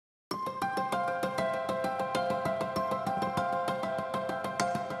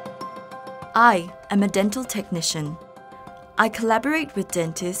I am a dental technician. I collaborate with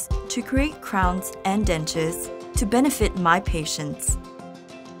dentists to create crowns and dentures to benefit my patients.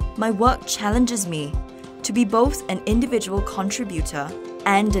 My work challenges me to be both an individual contributor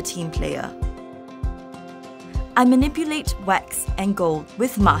and a team player. I manipulate wax and gold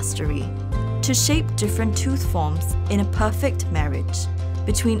with mastery to shape different tooth forms in a perfect marriage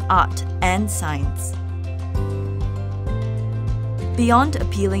between art and science. Beyond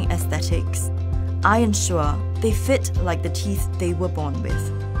appealing aesthetics, I ensure they fit like the teeth they were born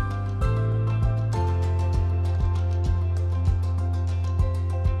with.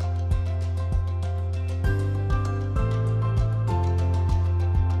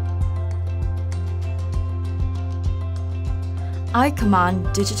 I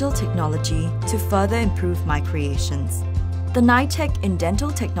command digital technology to further improve my creations. The NITEC in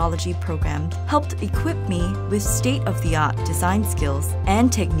Dental Technology program helped equip me with state-of-the-art design skills and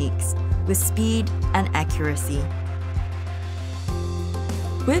techniques with speed and accuracy.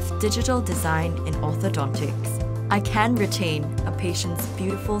 With digital design in orthodontics, I can retain a patient's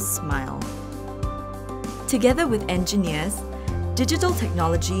beautiful smile. Together with engineers, digital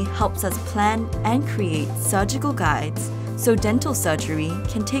technology helps us plan and create surgical guides so dental surgery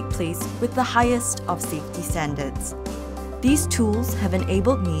can take place with the highest of safety standards. These tools have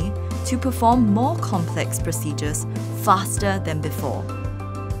enabled me to perform more complex procedures faster than before,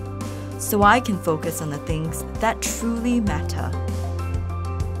 so I can focus on the things that truly matter.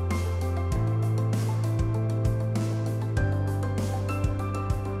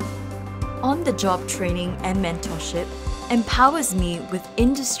 On-the-job training and mentorship empowers me with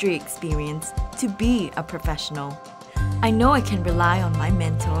industry experience to be a professional. I know I can rely on my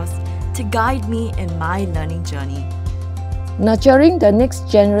mentors to guide me in my learning journey. Nurturing the next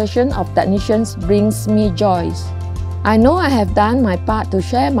generation of technicians brings me joy. I know I have done my part to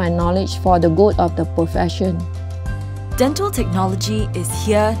share my knowledge for the good of the profession. Dental technology is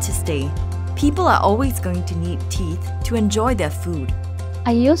here to stay. People are always going to need teeth to enjoy their food.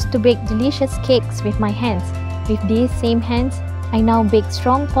 I used to bake delicious cakes with my hands. With these same hands, I now bake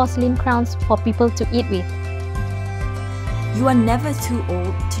strong porcelain crowns for people to eat with. You are never too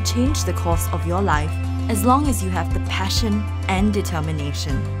old to change the course of your life as long as you have the passion and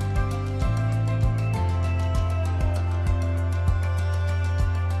determination.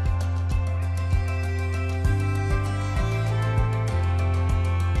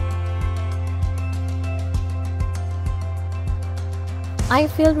 I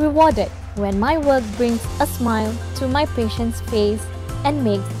feel rewarded when my work brings a smile to my patient's face and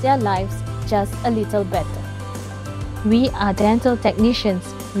makes their lives just a little better. We are dental technicians.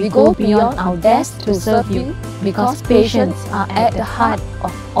 We go beyond our best to serve you because patients are at the heart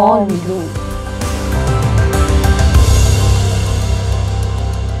of all we do.